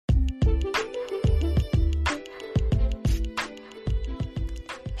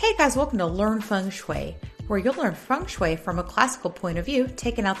Hey guys, welcome to Learn Feng Shui, where you'll learn Feng Shui from a classical point of view,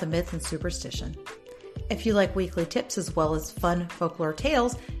 taking out the myth and superstition. If you like weekly tips as well as fun folklore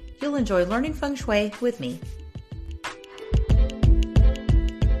tales, you'll enjoy learning Feng Shui with me.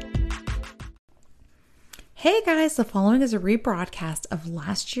 Hey guys, the following is a rebroadcast of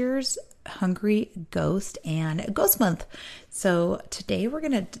last year's Hungry Ghost and Ghost Month. So today we're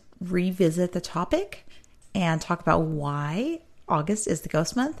going to revisit the topic and talk about why August is the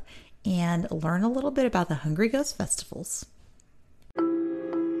Ghost Month and learn a little bit about the Hungry Ghost festivals.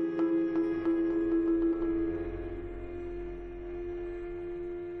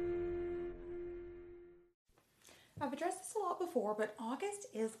 I've addressed this a lot before, but August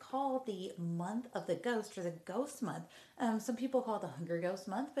is called the month of the ghost, or the Ghost Month. Some people call it the Hungry Ghost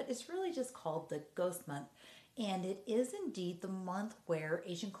Month, but it's really just called the Ghost Month. And it is indeed the month where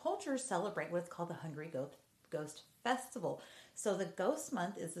Asian cultures celebrate what's called the Hungry Ghost Festival. So the Ghost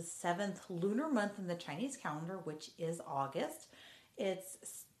Month is the 7th lunar month in the Chinese calendar, which is August.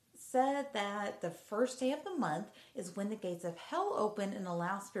 It's said that the first day of the month is when the gates of hell open and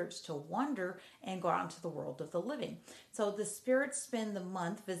allow spirits to wander and go out into the world of the living. So the spirits spend the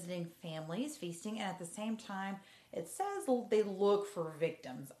month visiting families, feasting, and at the same time, it says they look for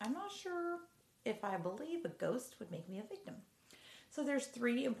victims. I'm not sure if I believe a ghost would make me a victim. So there's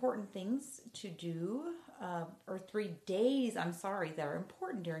three important things to do, or 3 days, that are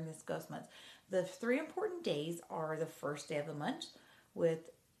important during this Ghost Month. The 3 important days are the first day of the month, which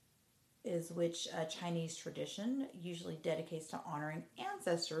Chinese tradition usually dedicates to honoring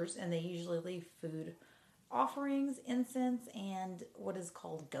ancestors, and they usually leave food offerings, incense, and what is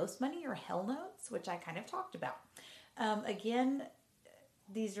called ghost money or hell notes, which I kind of talked about. Again,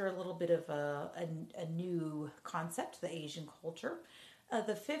 these are a little bit of a new concept to the Asian culture.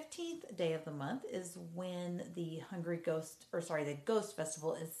 The 15th day of the month is when the the Ghost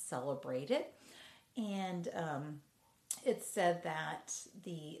Festival is celebrated. And it's said that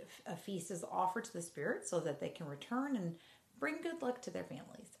a feast is offered to the spirits so that they can return and bring good luck to their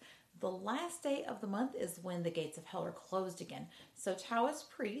families. The last day of the month is when the gates of hell are closed again. So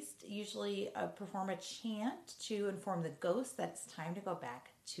Taoist priests usually perform a chant to inform the ghosts that it's time to go back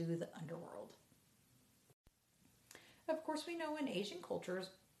to the underworld. Of course, we know in Asian cultures,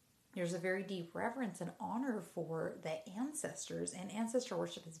 there's a very deep reverence and honor for the ancestors, and ancestor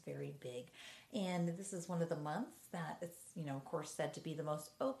worship is very big. And this is one of the months that it's, of course, said to be the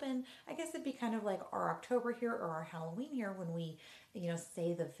most open. I guess it'd be kind of like our October here or our Halloween here when we,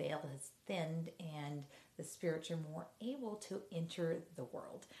 say the veil has thinned and the spirits are more able to enter the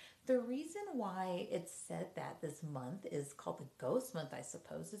world. The reason why it's said that this month is called the Ghost Month, I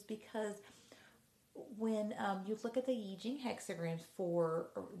suppose, is because when you look at the I Ching hexagrams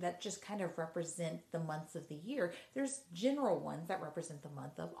that just kind of represent the months of the year, there's general ones that represent the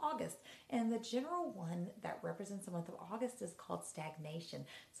month of August. And the general one that represents the month of August is called stagnation.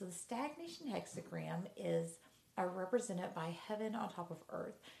 So the stagnation hexagram is represented by heaven on top of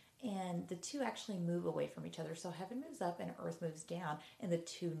earth. And the two actually move away from each other. So heaven moves up and earth moves down, and the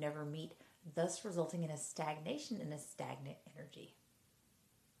two never meet, thus resulting in a stagnation and a stagnant energy.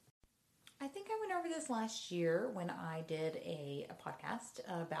 I think I went over this last year when I did a podcast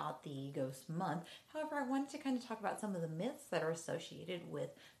about the Ghost Month. However, I wanted to kind of talk about some of the myths that are associated with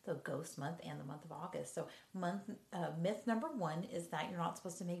the Ghost Month and the month of August. So myth number 1 is that you're not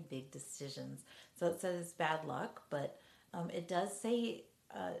supposed to make big decisions. So it says bad luck, but it does say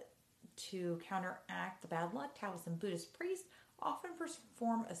to counteract the bad luck, Taoist and Buddhist priests often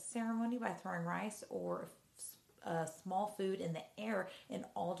perform a ceremony by throwing rice or small food in the air in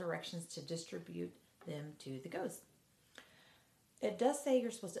all directions to distribute them to the ghosts. It does say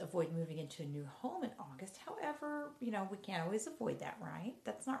you're supposed to avoid moving into a new home in August. However, we can't always avoid that, right?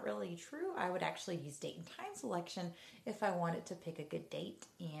 That's not really true. I would actually use date and time selection if I wanted to pick a good date,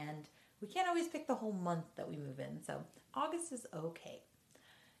 and we can't always pick the whole month that we move in, so August is okay.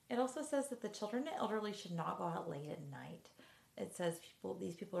 It also says that the children and elderly should not go out late at night. It says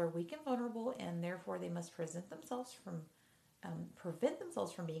these people are weak and vulnerable, and therefore they must prevent themselves from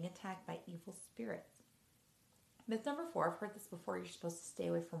being attacked by evil spirits. Myth number 4, I've heard this before, you're supposed to stay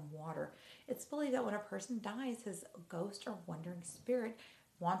away from water. It's believed that when a person dies, his ghost or wandering spirit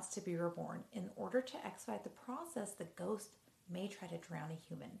wants to be reborn. In order to expedite the process, the ghost may try to drown a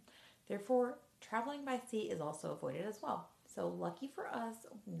human. Therefore, traveling by sea is also avoided as well. So lucky for us,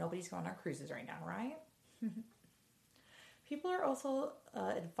 nobody's going on cruises right now, right? People are also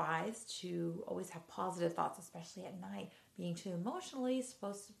advised to always have positive thoughts, especially at night. Being too emotionally is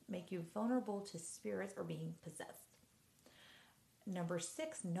supposed to make you vulnerable to spirits or being possessed. Number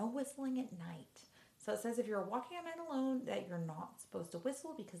 6, no whistling at night. So it says if you're walking at night alone that you're not supposed to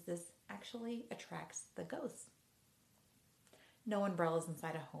whistle because this actually attracts the ghosts. No umbrellas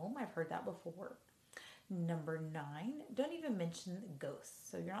inside a home. I've heard that before. Number 9, don't even mention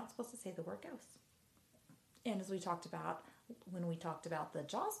ghosts. So you're not supposed to say the word ghost. And as we talked about when we talked about the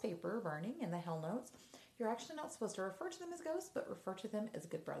Jaws paper burning and the hell notes, you're actually not supposed to refer to them as ghosts, but refer to them as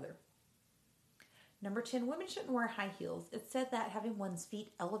good brother. Number 10, women shouldn't wear high heels. It's said that having one's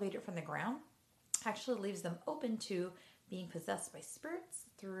feet elevated from the ground actually leaves them open to being possessed by spirits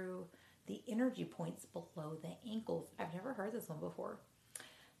through the energy points below the ankles. I've never heard this one before.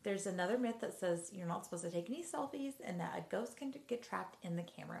 There's another myth that says you're not supposed to take any selfies and that a ghost can get trapped in the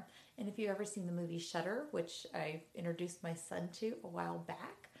camera. And if you've ever seen the movie Shutter, which I introduced my son to a while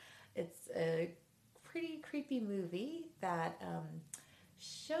back, it's a pretty creepy movie that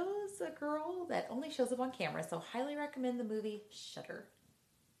shows a girl that only shows up on camera. So highly recommend the movie Shutter.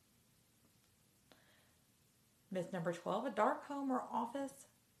 Myth number 12, a dark home or office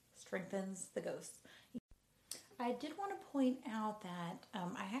strengthens the ghosts. I did want to point out that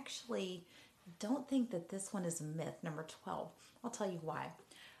I actually don't think that this one is a myth, number 12. I'll tell you why.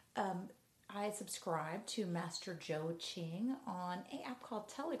 I subscribe to Master Joe Ching on an app called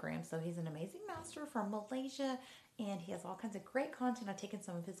Telegram. So he's an amazing master from Malaysia, and he has all kinds of great content. I've taken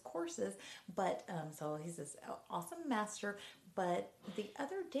some of his courses, but so he's this awesome master. But the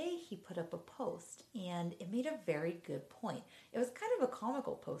other day he put up a post, and it made a very good point. It was kind of a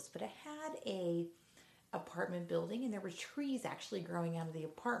comical post, but it had a apartment building, and there were trees actually growing out of the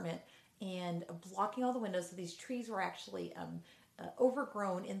apartment and blocking all the windows. So these trees were actually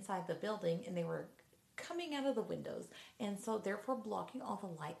overgrown inside the building, and they were coming out of the windows, and so therefore blocking all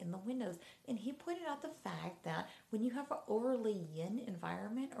the light in the windows. And he pointed out the fact that when you have an overly yin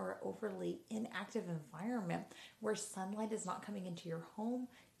environment or overly inactive environment where sunlight is not coming into your home,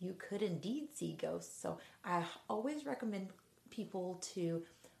 you could indeed see ghosts. So I always recommend people to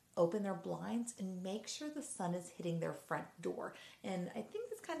open their blinds and make sure the sun is hitting their front door. And I think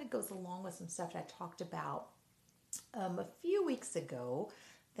this kind of goes along with some stuff that I talked about a few weeks ago,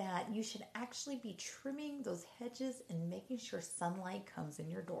 that you should actually be trimming those hedges and making sure sunlight comes in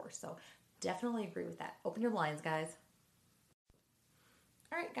your door. So definitely agree with that. Open your blinds, guys.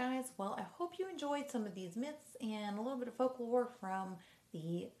 All right, guys. Well, I hope you enjoyed some of these myths and a little bit of folklore from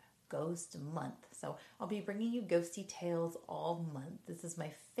the Ghost Month. So I'll be bringing you ghosty tales all month. This is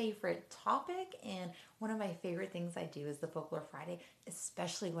my favorite topic, and one of my favorite things I do is the Folklore Friday,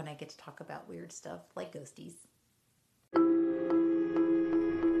 especially when I get to talk about weird stuff like ghosties.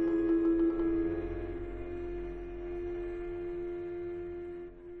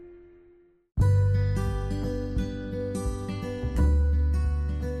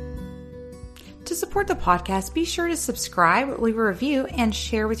 To support the podcast, be sure to subscribe, leave a review, and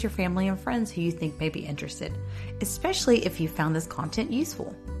share with your family and friends who you think may be interested, especially if you found this content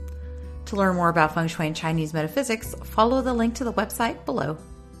useful. To learn more about Feng Shui and Chinese metaphysics, follow the link to the website below.